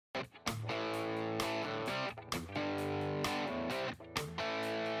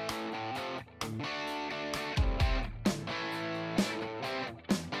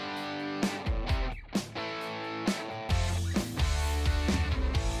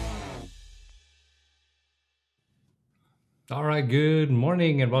All right, good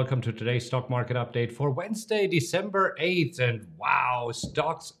morning and welcome to today's stock market update for Wednesday, December 8th. And wow,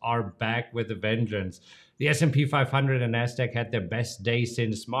 stocks are back with a vengeance. The S&P 500 and Nasdaq had their best day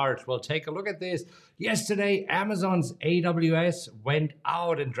since March. We'll take a look at this. Yesterday, Amazon's AWS went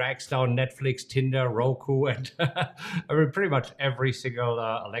out and drags down Netflix, Tinder, Roku, and pretty much every single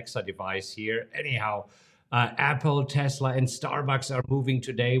Alexa device here. Anyhow, Apple, Tesla, and Starbucks are moving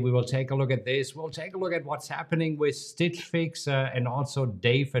today. We will take a look at this. We'll take a look at what's happening with Stitch Fix and also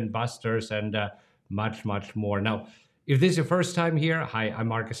Dave and Buster's and much, much more. Now, if this is your first time here, hi, I'm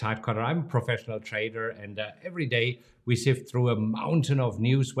Marcus Hartkotter. I'm a professional trader, and every day we sift through a mountain of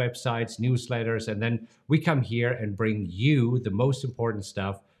news websites, newsletters, and then we come here and bring you the most important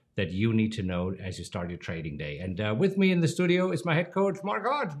stuff that you need to know as you start your trading day. And with me in the studio is my head coach, Mark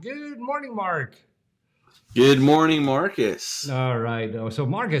Hodge. Good morning, Mark. Good morning, Marcus. All right. So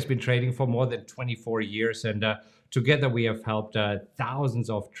Mark has been trading for more than 24 years, and together we have helped thousands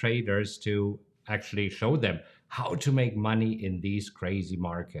of traders to actually show them how to make money in these crazy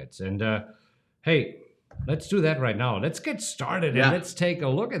markets. And hey, let's do that right now. Let's get started and let's take a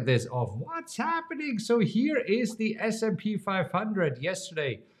look at this of what's happening. So here is the S&P 500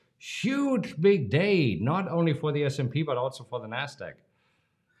 yesterday. Huge big day, not only for the S&P but also for the Nasdaq.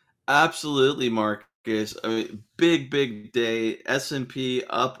 Absolutely, Marcus. I mean, big day. S&P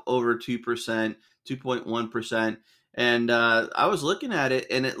up over 2%, 2.1%. And I was looking at it,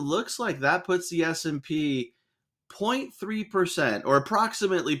 and it looks like that puts the S&P 0.3% or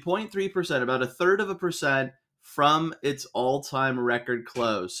approximately 0.3%, about a third of a percent from its all-time record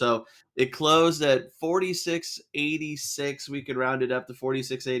close. So it closed at 4686. We could round it up to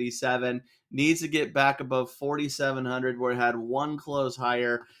 4687. Needs to get back above 4700, where it had one close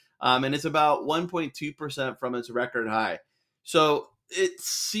higher. And it's about 1.2% from its record high. So it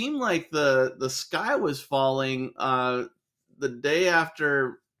seemed like the sky was falling the day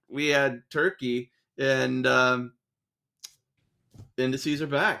after we had Turkey, and indices are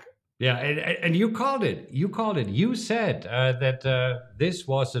back. Yeah, and you called it. You said that this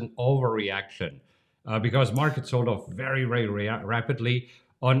was an overreaction because markets sold off very, very rapidly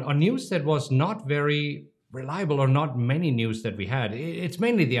on news that was not very reliable, or not many news that we had. It's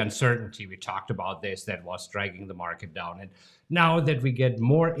mainly the uncertainty. We talked about this that was dragging the market down. And now that we get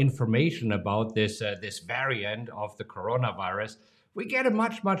more information about this this variant of the coronavirus, we get a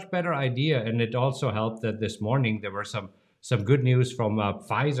much, much better idea. And it also helped that this morning there were some good news from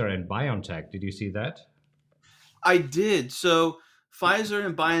Pfizer and BioNTech. Did you see that? I did. So Pfizer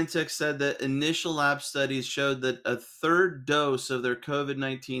and BioNTech said that initial lab studies showed that a third dose of their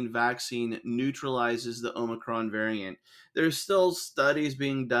COVID-19 vaccine neutralizes the Omicron variant. There's still studies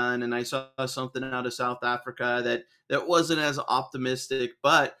being done, and I saw something out of South Africa that wasn't as optimistic,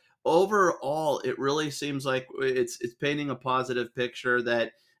 but overall, it really seems like it's painting a positive picture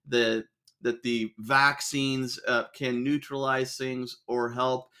that the vaccines can neutralize things or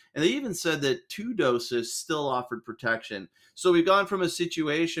help. And they even said that 2 doses still offered protection. So we've gone from a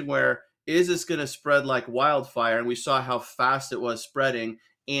situation where, is this going to spread like wildfire? And we saw how fast it was spreading.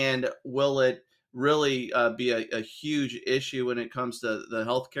 And will it really be a huge issue when it comes to the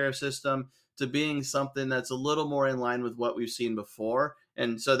healthcare system, to being something that's a little more in line with what we've seen before?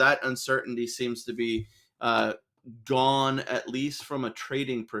 And so that uncertainty seems to be gone, at least from a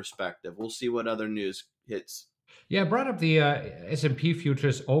trading perspective. We'll see what other news hits. Yeah, I brought up the S&P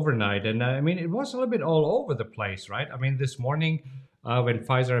futures overnight, and I mean, it was a little bit all over the place, right? I mean, this morning when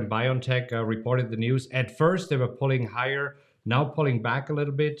Pfizer and BioNTech reported the news, at first they were pulling higher, now pulling back a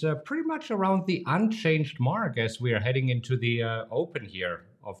little bit, pretty much around the unchanged mark as we are heading into the open here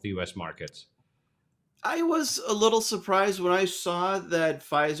of the U.S. markets. I was a little surprised when I saw that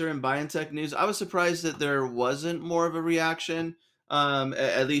Pfizer and BioNTech news. I was surprised that there wasn't more of a reaction,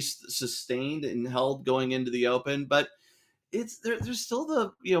 at least sustained and held going into the open. But there's still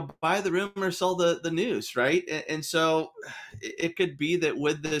the buy the rumor, sell the news, right? And so it could be that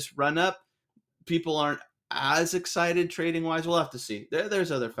with this run up, people aren't as excited trading wise. We'll have to see.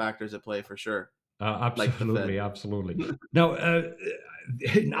 There's other factors at play for sure. Absolutely, absolutely. Now,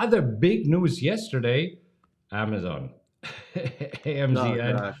 another big news yesterday, Amazon,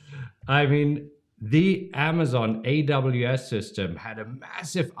 AMZ. I mean, the Amazon AWS system had a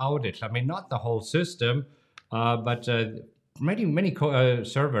massive outage. I mean, not the whole system, but many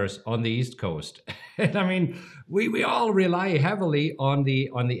servers on the East Coast. And I mean, we all rely heavily on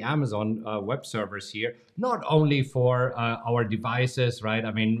the Amazon web servers here, not only for our devices, right?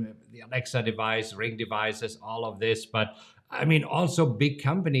 I mean, the Alexa device, Ring devices, all of this, but I mean, also big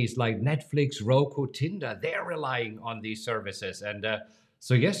companies like Netflix, Roku, Tinder, they're relying on these services. And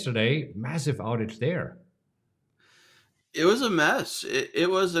so yesterday, massive outage there. It was a mess. It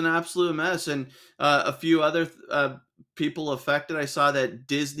was an absolute mess, and a few other people affected. I saw that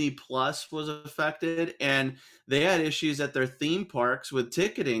Disney Plus was affected, and they had issues at their theme parks with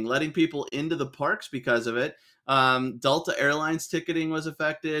ticketing, letting people into the parks because of it. Delta Airlines ticketing was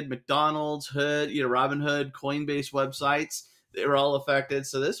affected. McDonald's, Hood, Robinhood, Coinbase websites, they were all affected.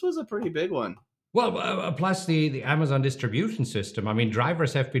 So this was a pretty big one. Well, plus the Amazon distribution system. I mean,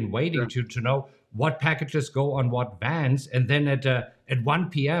 drivers have been waiting Sure. to know what packages go on what vans, and then at 1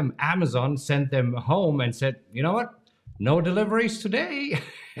 p.m., Amazon sent them home and said, you know what, no deliveries today.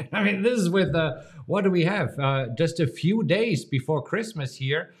 I mean, this is with what do we have? Just a few days before Christmas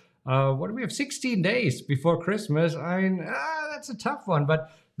here. What do we have? 16 days before Christmas. I mean, that's a tough one,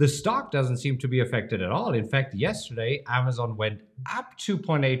 but the stock doesn't seem to be affected at all. In fact, yesterday, Amazon went up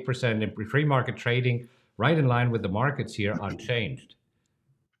 2.8% in pre market trading, right in line with the markets here, unchanged.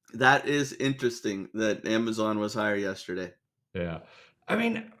 That is interesting that Amazon was higher yesterday. Yeah. I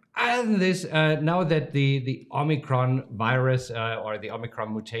mean, other than this, now that the Omicron virus or the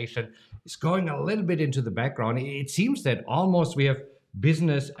Omicron mutation is going a little bit into the background, it seems that almost we have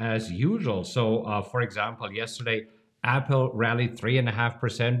business as usual. So, for example, yesterday, Apple rallied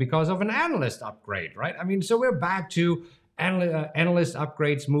 3.5% because of an analyst upgrade, right? I mean, so we're back to analyst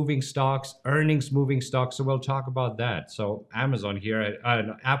upgrades moving stocks, earnings moving stocks. So we'll talk about that. So Amazon here,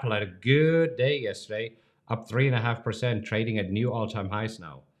 Apple had a good day yesterday, up 3.5%, trading at new all-time highs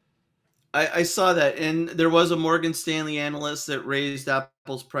now. I saw that, and there was a Morgan Stanley analyst that raised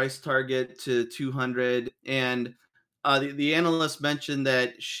Apple's price target to 200, and the analyst mentioned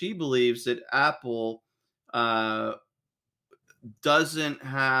that she believes that Apple uh, doesn't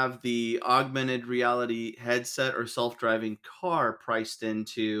have the augmented reality headset or self-driving car priced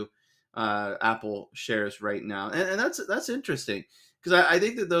into Apple shares right now, and that's interesting because I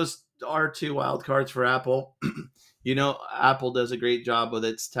think that those are two wild cards for Apple. Apple does a great job with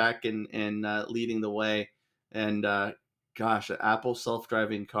its tech and leading the way, and gosh, an Apple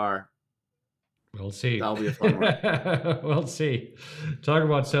self-driving car, We'll see. that'll be a fun one. We'll see. Talk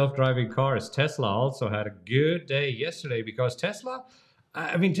about self-driving cars. Tesla also had a good day yesterday because Tesla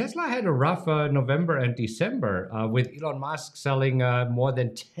had a rough November and December with Elon Musk selling more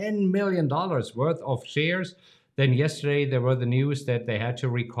than $10 million worth of shares. Then yesterday there were the news that they had to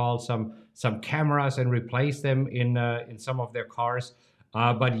recall some cameras and replace them in some of their cars.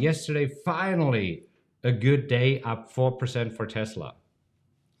 But yesterday, finally, a good day, up 4% for Tesla.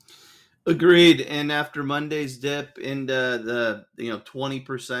 Agreed. And after Monday's dip into the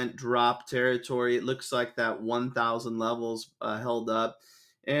 20% drop territory, it looks like that 1,000 levels held up,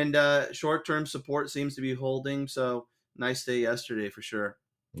 and short-term support seems to be holding. So nice day yesterday for sure.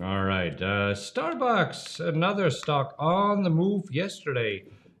 All right. Starbucks, another stock on the move yesterday.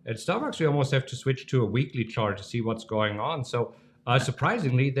 At Starbucks, we almost have to switch to a weekly chart to see what's going on. So,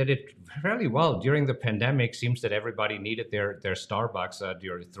 surprisingly, that it fairly well during the pandemic seems that everybody needed their Starbucks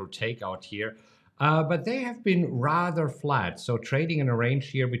through takeout here. But they have been rather flat. So, trading in a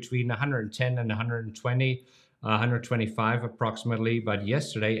range here between 110 and 120, 125 approximately. But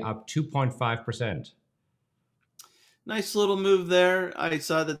yesterday, up 2.5%. Nice little move there. I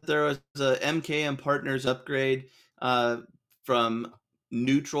saw that there was a MKM Partners upgrade from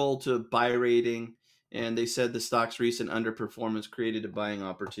neutral to buy rating, and they said the stock's recent underperformance created a buying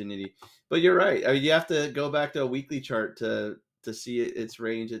opportunity. But you're right. I mean, you have to go back to a weekly chart to see its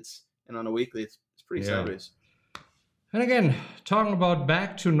range. And on a weekly, it's pretty Yeah. sideways. And again, talking about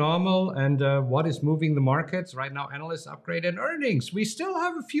back to normal and what is moving the markets right now, analysts upgrade and earnings. We still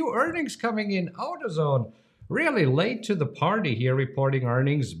have a few earnings coming in. AutoZone, really late to the party here, reporting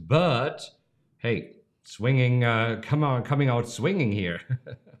earnings, but hey, swinging, coming out swinging here.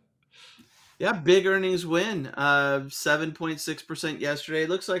 Yeah, big earnings win. 7.6% yesterday. It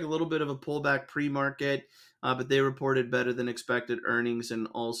looks like a little bit of a pullback pre-market, but they reported better than expected earnings and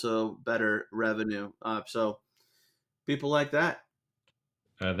also better revenue. So people like that.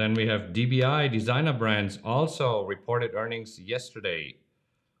 Then we have DBI, Designer Brands, also reported earnings yesterday.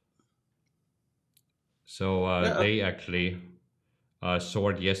 So they actually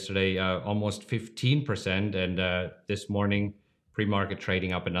soared yesterday almost 15%, and this morning pre-market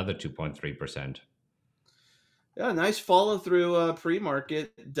trading up another 2.3%. Yeah, nice follow through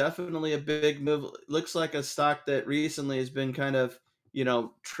pre-market. Definitely a big move. Looks like a stock that recently has been kind of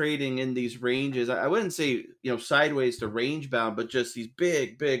trading in these ranges. I wouldn't say sideways to range bound, but just these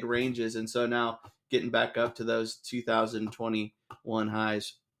big ranges. And so now getting back up to those 2021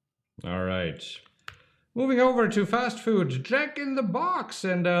 highs. All right. Moving over to fast food, Jack in the Box.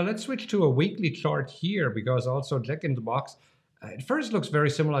 And let's switch to a weekly chart here because also Jack in the Box It first looks very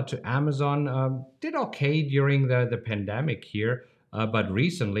similar to Amazon. Did okay during the pandemic here, but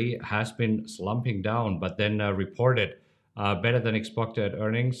recently has been slumping down, but then reported better than expected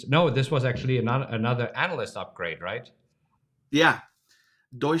earnings. No, this was actually another analyst upgrade, right? Yeah,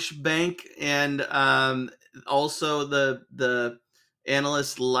 Deutsche Bank, and also the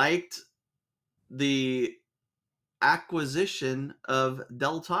analysts liked the acquisition of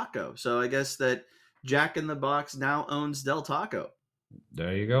Del Taco. So I guess that Jack in the Box now owns Del Taco.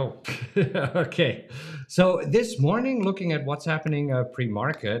 There you go. Okay. So this morning, looking at what's happening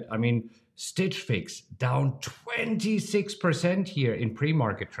pre-market, I mean, Stitch Fix down 26% here in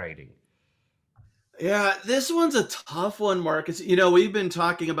pre-market trading. Yeah, this one's a tough one, Marcus. You know, we've been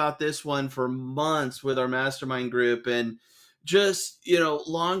talking about this one for months with our mastermind group, and just, you know,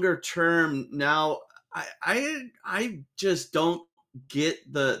 longer term now, I just don't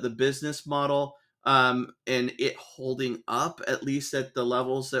get the business model, and it holding up at least at the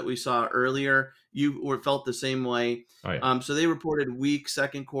levels that we saw earlier. You were felt the same way. Oh, yeah. So they reported weak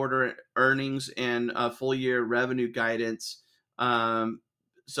second quarter earnings and full year revenue guidance.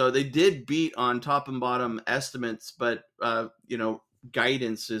 So they did beat on top and bottom estimates, but you know,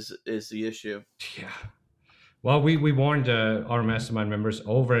 guidance is the issue. Yeah. Well, we warned our mastermind members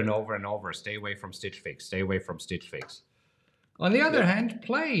over and over and over, stay away from Stitch Fix, stay away from Stitch Fix. On the other hand,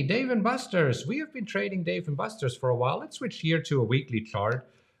 Play, Dave & Buster's. We have been trading Dave & Buster's for a while. Let's switch here to a weekly chart.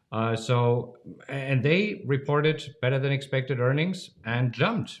 And they reported better than expected earnings and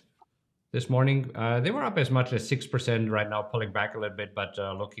jumped. This morning, they were up as much as 6% right now, pulling back a little bit, but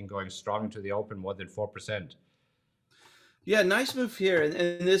going strong into the open, more than 4%. Yeah, nice move here.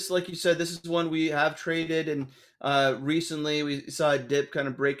 And this, like you said, this is one we have traded. And recently we saw a dip kind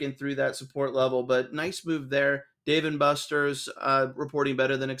of breaking through that support level, but nice move there. Dave & Buster's reporting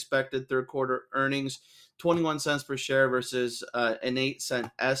better than expected third quarter earnings, 21 cents per share versus an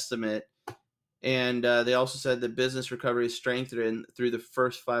 8-cent estimate. And they also said that business recovery is strengthened through the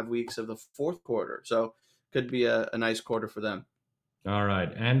first 5 weeks of the fourth quarter. So could be a nice quarter for them. All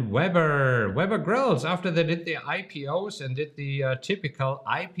right. And Weber Grills, after they did the IPOs and did the typical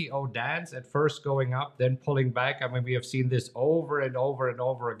IPO dance, at first going up, then pulling back. I mean, we have seen this over and over and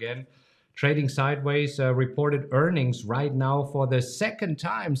over again. Trading sideways, reported earnings right now for the second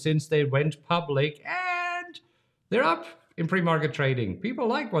time since they went public. And they're up in pre-market trading. People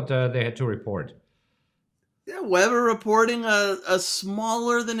like what they had to report. Yeah, Weber reporting a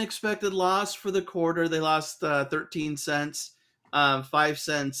smaller than expected loss for the quarter. They lost 13 cents. 5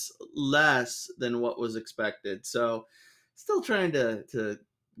 cents less than what was expected. So still trying to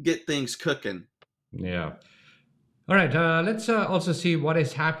get things cooking. Yeah. All right. Let's also see what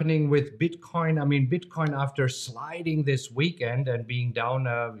is happening with Bitcoin. I mean, Bitcoin, after sliding this weekend and being down,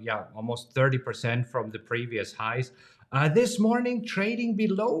 almost 30% from the previous highs, this morning trading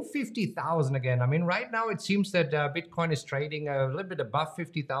below 50,000 again. I mean, right now it seems that Bitcoin is trading a little bit above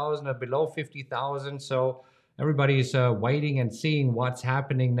 50,000 or below 50,000. So everybody's waiting and seeing what's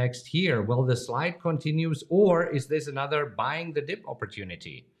happening next year. Will the slide continues, or is this another buying the dip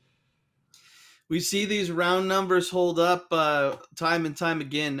opportunity? We see these round numbers hold up time and time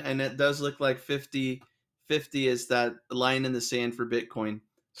again, and it does look like 50 is that line in the sand for Bitcoin.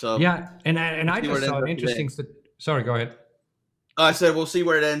 So yeah, and I just saw an interesting. Sorry, go ahead. I said we'll see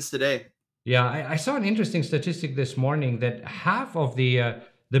where it ends today. Yeah, I saw an interesting statistic this morning that half of the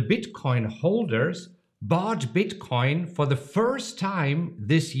Bitcoin holders bought Bitcoin for the first time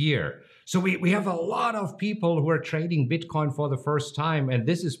this year. So we have a lot of people who are trading Bitcoin for the first time. And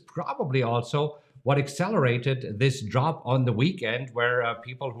this is probably also what accelerated this drop on the weekend, where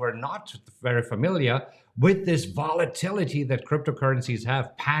people who are not very familiar with this volatility that cryptocurrencies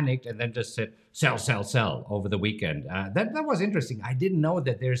have panicked and then just said, sell over the weekend. That was interesting. I didn't know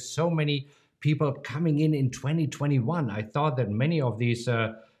that there's so many people coming in 2021. I thought that many of these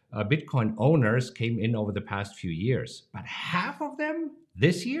Bitcoin owners came in over the past few years, but half of them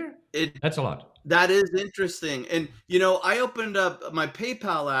this year? That's a lot. That is interesting. And, you know, I opened up my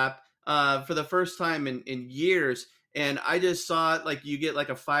PayPal app for the first time in years, and I just saw it like you get like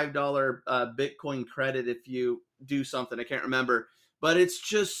a $5 Bitcoin credit if you do something. I can't remember, but it's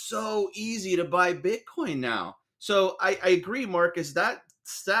just so easy to buy Bitcoin now. So I agree, Marcus, that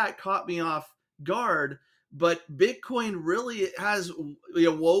stat caught me off guard. But Bitcoin really has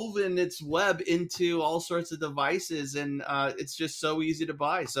woven its web into all sorts of devices, and it's just so easy to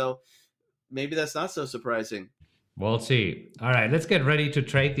buy. So maybe that's not so surprising. We'll see. All right, let's get ready to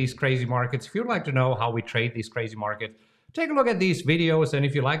trade these crazy markets. If you'd like to know how we trade these crazy markets, take a look at these videos. And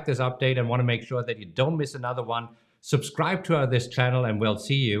if you like this update and want to make sure that you don't miss another one, subscribe to this channel, and we'll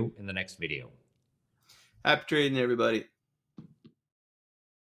see you in the next video. Happy trading, everybody.